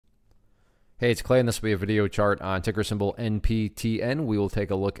Hey, it's Clay, and this will be a video chart on ticker symbol NPTN. We will take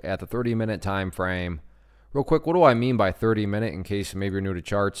a look at the 30-minute time frame. Real quick, what do I mean by 30-minute in case maybe you're new to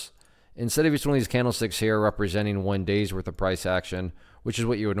charts? Instead of each one of these candlesticks here representing 1 day's worth of price action, which is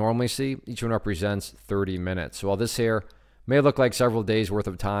what you would normally see, each one represents 30 minutes. So while this here may look like several days worth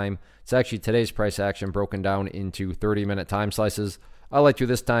of time, it's actually today's price action broken down into 30-minute time slices. I like to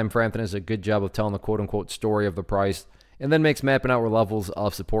this time frame, and does a good job of telling the quote-unquote story of the price, and then makes mapping out where levels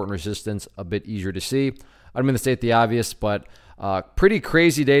of support and resistance a bit easier to see. I don't mean to state the obvious, but pretty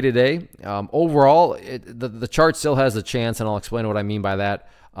crazy day today. Overall, the chart still has a chance, and I'll explain what I mean by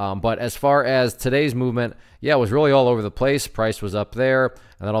that. But as far as today's movement, yeah, it was really all over the place. Price was up there,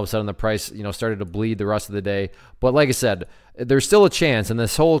 and then all of a sudden the price, started to bleed the rest of the day. But like I said, there's still a chance, and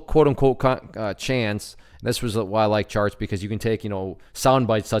this whole quote-unquote chance. This was why I like charts, because you can take, sound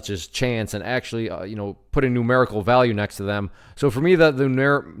bites such as chance and actually, put a numerical value next to them. So for me, the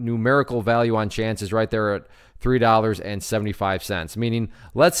numerical value on chance is right there at $3.75, meaning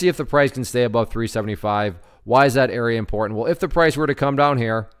let's see if the price can stay above $3.75. Why is that area important? Well, if the price were to come down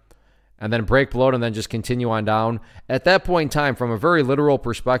here and then break below it and then just continue on down, at that point in time, from a very literal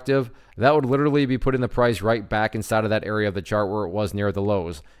perspective, that would literally be putting the price right back inside of that area of the chart where it was near the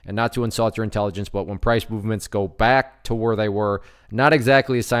lows. And not to insult your intelligence, but when price movements go back to where they were, not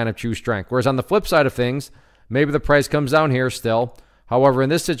exactly a sign of true strength. Whereas on the flip side of things, maybe the price comes down here still. However, in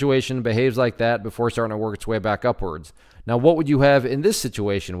this situation, it behaves like that before starting to work its way back upwards. Now, what would you have in this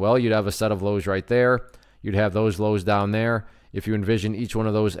situation? Well, you'd have a set of lows right there. You'd have those lows down there. If you envision each one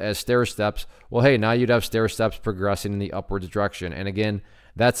of those as stair steps, well, hey, now you'd have stair steps progressing in the upwards direction. And again,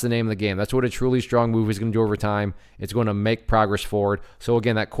 that's the name of the game. That's what a truly strong move is going to do over time. It's going to make progress forward. So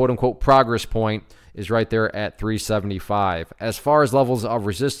again, that quote-unquote progress point is right there at 375. As far as levels of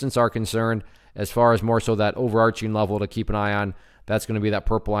resistance are concerned, as far as more so that overarching level to keep an eye on, that's going to be that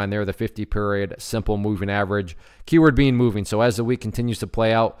purple line there, the 50-period simple moving average. Keyword being moving. So as the week continues to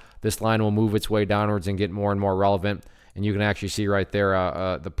play out, this line will move its way downwards and get more and more relevant. And you can actually see right there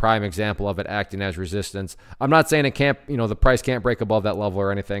the prime example of it acting as resistance. I'm not saying it can't, the price can't break above that level or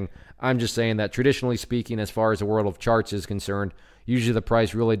anything. I'm just saying that traditionally speaking, as far as the world of charts is concerned, usually the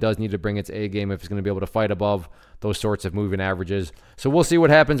price really does need to bring its A game if it's going to be able to fight above those sorts of moving averages. So we'll see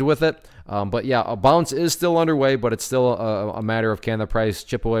what happens with it. But yeah, a bounce is still underway, but it's still a matter of can the price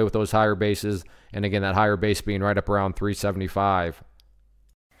chip away with those higher bases. And again, that higher base being right up around 375.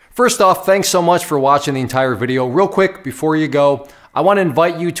 First off, thanks so much for watching the entire video. Real quick, before you go, I want to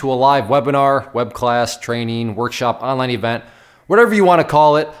invite you to a live webinar, web class, training, workshop, online event, whatever you want to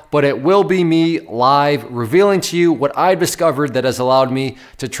call it, but it will be me live revealing to you what I've discovered that has allowed me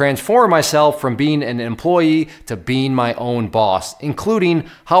to transform myself from being an employee to being my own boss, including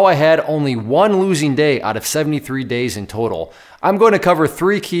how I had only one losing day out of 73 days in total. I'm going to cover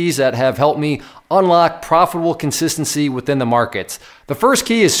 3 keys that have helped me unlock profitable consistency within the markets. The first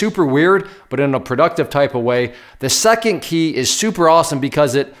key is super weird, but in a productive type of way. The second key is super awesome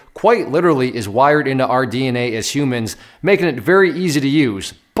because it quite literally is wired into our DNA as humans, making it very easy to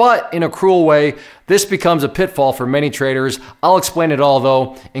use. But in a cruel way, this becomes a pitfall for many traders. I'll explain it all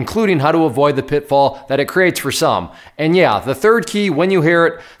though, including how to avoid the pitfall that it creates for some. And yeah, the third key, when you hear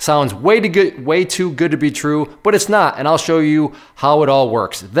it, sounds way too good to be true, but it's not, and I'll show you how it all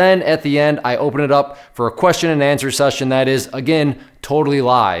works. Then at the end, I open it up for a question and answer session that is, again, totally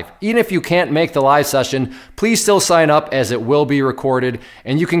live. Even if you can't make the live session, please still sign up as it will be recorded,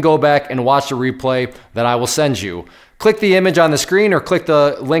 and you can go back and watch the replay that I will send you. Click the image on the screen or click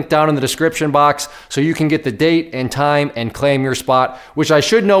the link down in the description box so you can get the date and time and claim your spot, which I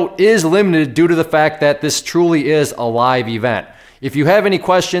should note is limited due to the fact that this truly is a live event. If you have any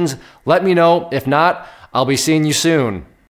questions, let me know. If not, I'll be seeing you soon.